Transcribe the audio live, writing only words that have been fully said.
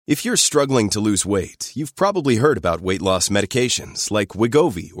If you're struggling to lose weight, you've probably heard about weight loss medications like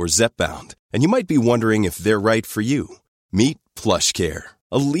Wegovy or Zepbound, and you might be wondering if they're right for you. Meet PlushCare,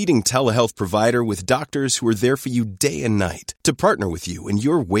 a leading telehealth provider with doctors who are there for you day and night to partner with you in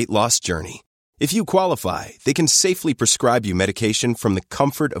your weight loss journey. If you qualify, they can safely prescribe you medication from the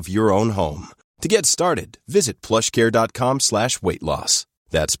comfort of your own home. To get started, visit plushcare.com/weightloss.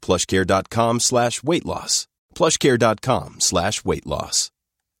 That's plushcare.com/weightloss. plushcare.com/weightloss.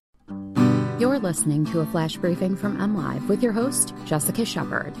 You're listening to a flash briefing from MLive with your host, Jessica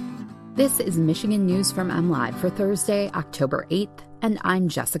Shepard. This is Michigan News from MLive for Thursday, October 8th, and I'm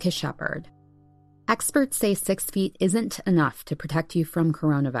Jessica Shepard. Experts say 6 feet isn't enough to protect you from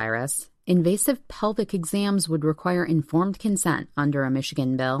coronavirus. Invasive pelvic exams would require informed consent under a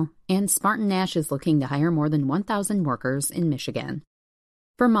Michigan bill, and SpartanNash is looking to hire more than 1,000 workers in Michigan.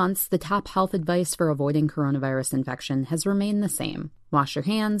 For months, the top health advice for avoiding coronavirus infection has remained the same. Wash your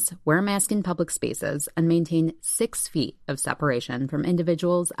hands, wear a mask in public spaces, and maintain 6 feet of separation from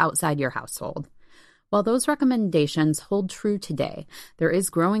individuals outside your household. While those recommendations hold true today, there is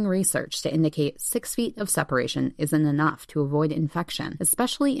growing research to indicate 6 feet of separation isn't enough to avoid infection,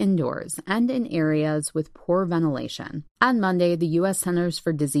 especially indoors and in areas with poor ventilation. On Monday, the U.S. Centers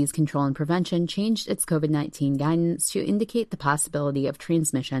for Disease Control and Prevention changed its COVID-19 guidance to indicate the possibility of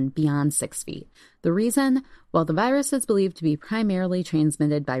transmission beyond 6 feet. The reason? While the virus is believed to be primarily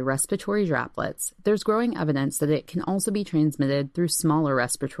transmitted by respiratory droplets, there's growing evidence that it can also be transmitted through smaller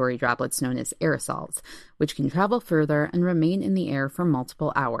respiratory droplets known as aerosols, which can travel further and remain in the air for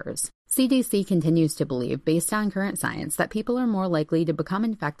multiple hours. CDC continues to believe, based on current science, that people are more likely to become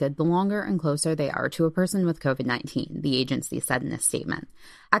infected the longer and closer they are to a person with COVID-19, the agency said in a statement.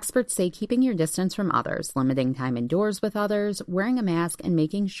 Experts say keeping your distance from others, limiting time indoors with others, wearing a mask, and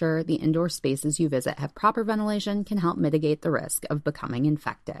making sure the indoor spaces you visit have proper ventilation can help mitigate the risk of becoming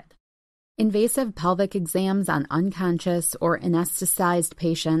infected. Invasive pelvic exams on unconscious or anesthetized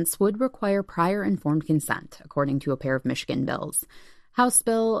patients would require prior informed consent, according to a pair of Michigan bills. House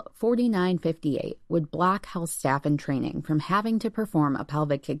Bill 4958 would block health staff in training from having to perform a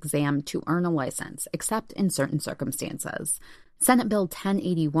pelvic exam to earn a license, except in certain circumstances. Senate Bill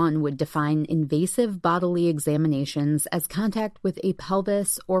 1081 would define invasive bodily examinations as contact with a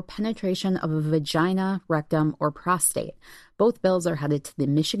pelvis or penetration of a vagina, rectum, or prostate. Both bills are headed to the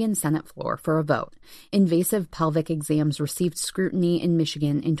Michigan Senate floor for a vote. Invasive pelvic exams received scrutiny in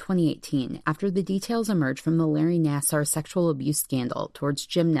Michigan in 2018 after the details emerged from the Larry Nassar sexual abuse scandal towards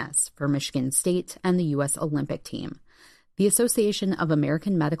gymnasts for Michigan State and the U.S. Olympic team. The Association of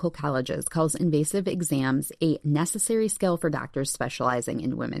American Medical Colleges calls invasive exams a necessary skill for doctors specializing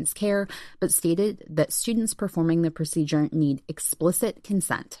in women's care, but stated that students performing the procedure need explicit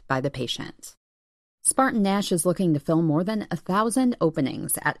consent by the patient. SpartanNash is looking to fill more than 1,000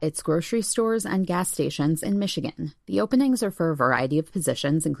 openings at its grocery stores and gas stations in Michigan. The openings are for a variety of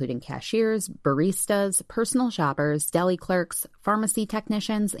positions, including cashiers, baristas, personal shoppers, deli clerks, pharmacy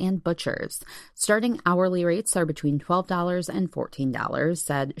technicians, and butchers. Starting hourly rates are between $12 and $14,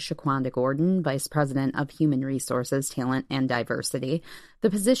 said Shaquanda Gordon, Vice President of Human Resources, Talent, and Diversity.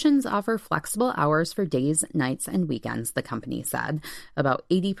 The positions offer flexible hours for days, nights, and weekends, the company said. About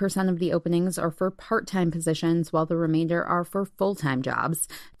 80% of the openings are for part-time positions, while the remainder are for full-time jobs.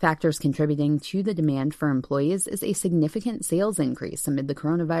 Factors contributing to the demand for employees is a significant sales increase amid the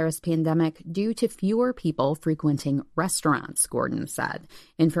coronavirus pandemic due to fewer people frequenting restaurants, Gordon said.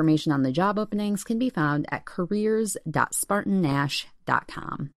 Information on the job openings can be found at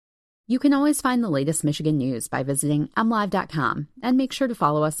careers.spartannash.com. You can always find the latest Michigan news by visiting mlive.com, and make sure to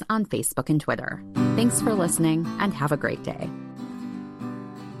follow us on Facebook and Twitter. Thanks for listening, and have a great day.